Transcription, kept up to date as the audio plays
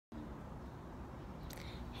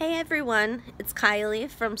Hey everyone, it's Kieley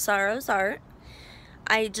from Sorrow's Art.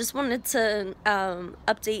 I just wanted to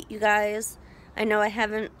update you guys. I know I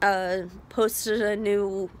haven't posted a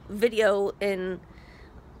new video in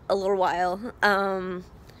a little while.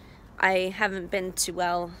 I haven't been too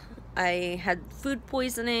well. I had food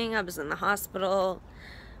poisoning, I was in the hospital.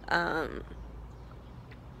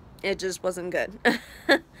 It just wasn't good.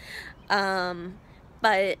 But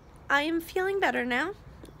I am feeling better now,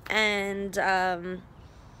 and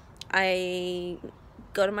I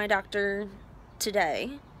go to my doctor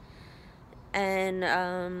today, and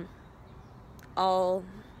I'll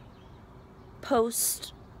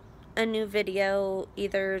post a new video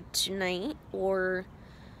either tonight or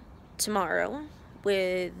tomorrow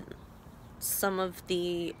with some of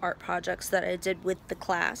the art projects that I did with the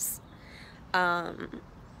class.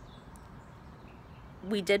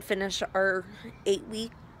 We did finish our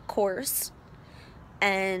 8-week course,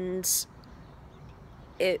 and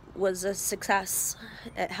it was a success.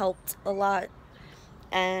 It helped a lot,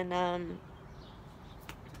 and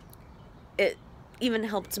it even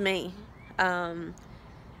helped me.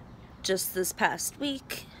 Just this past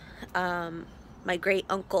week, my great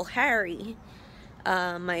uncle Harry,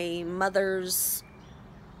 my mother's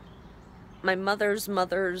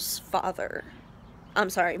mother's father,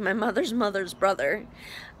 I'm sorry, my mother's mother's brother,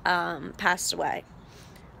 passed away.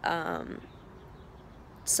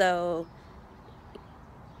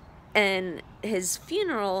 And his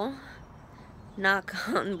funeral, knock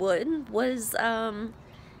on wood, was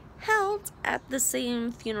held at the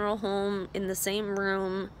same funeral home in the same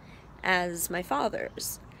room as my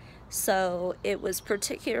father's. So it was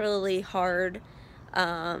particularly hard,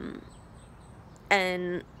 and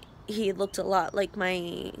he looked a lot like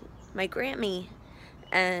my Grammy,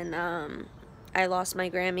 and I lost my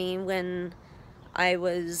Grammy when I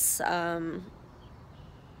was 10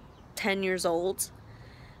 years old.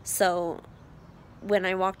 So when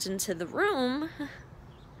I walked into the room,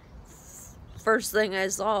 first thing I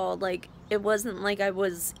saw, like, it wasn't like I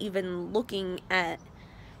was even looking at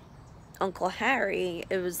Uncle Harry.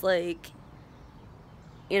 It was like,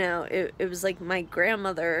 you know, it was like my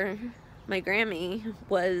grandmother, my Grammy,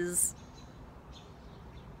 was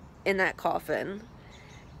in that coffin.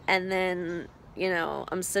 And then, you know,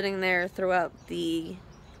 I'm sitting there throughout the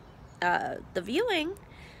viewing,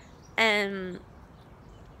 and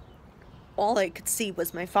all I could see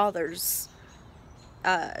was my father's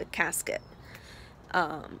casket.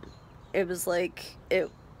 It was like it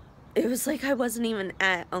was like I wasn't even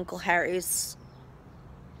at Uncle Harry's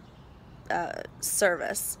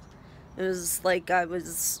service. It was like I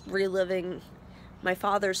was reliving my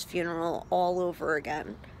father's funeral all over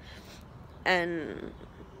again. And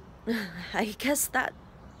I guess that,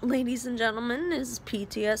 ladies and gentlemen, is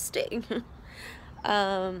PTSD.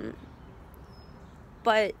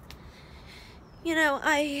 But, you know,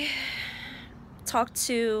 I talked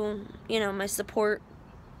to, you know, my support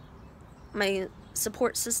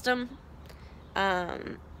system,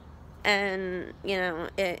 and, you know,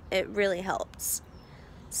 it really helps.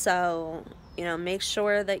 So, you know, make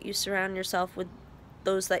sure that you surround yourself with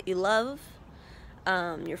those that you love,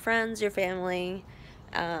 your friends, your family,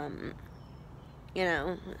 you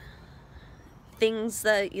know, things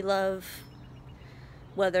that you love,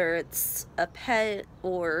 whether it's a pet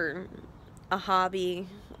or a hobby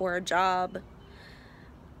or a job.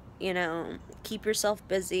 You know, keep yourself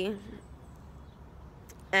busy,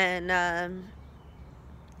 and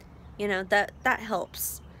you know, that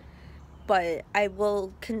helps. But I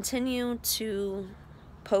will continue to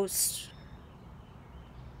post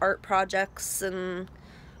art projects and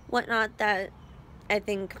whatnot that I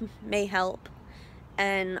think may help,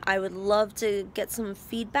 and I would love to get some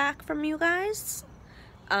feedback from you guys,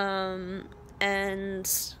 and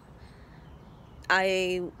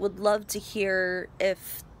I would love to hear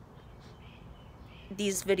if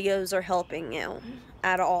these videos are helping you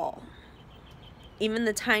at all, even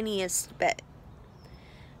the tiniest bit,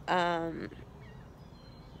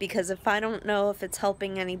 because if I don't know if it's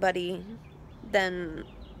helping anybody, then,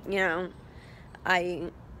 you know,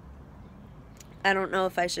 I don't know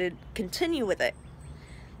if I should continue with it.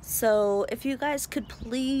 So if you guys could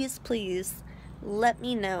please let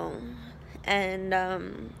me know, and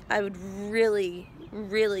I would really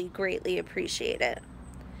greatly appreciate it.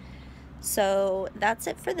 So that's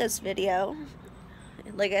it for this video.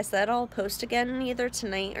 Like I said, I'll post again either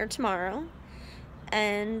tonight or tomorrow,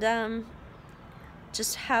 and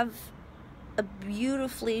just have a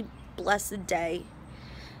beautifully blessed day.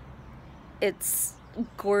 It's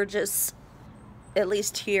gorgeous, at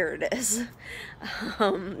least here it is.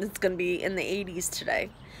 It's gonna be in the 80s today,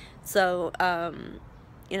 so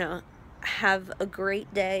you know, have a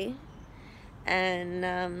great day,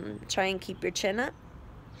 and try and keep your chin up,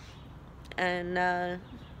 and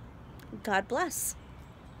God bless.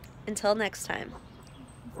 Until next time.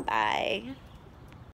 Bye.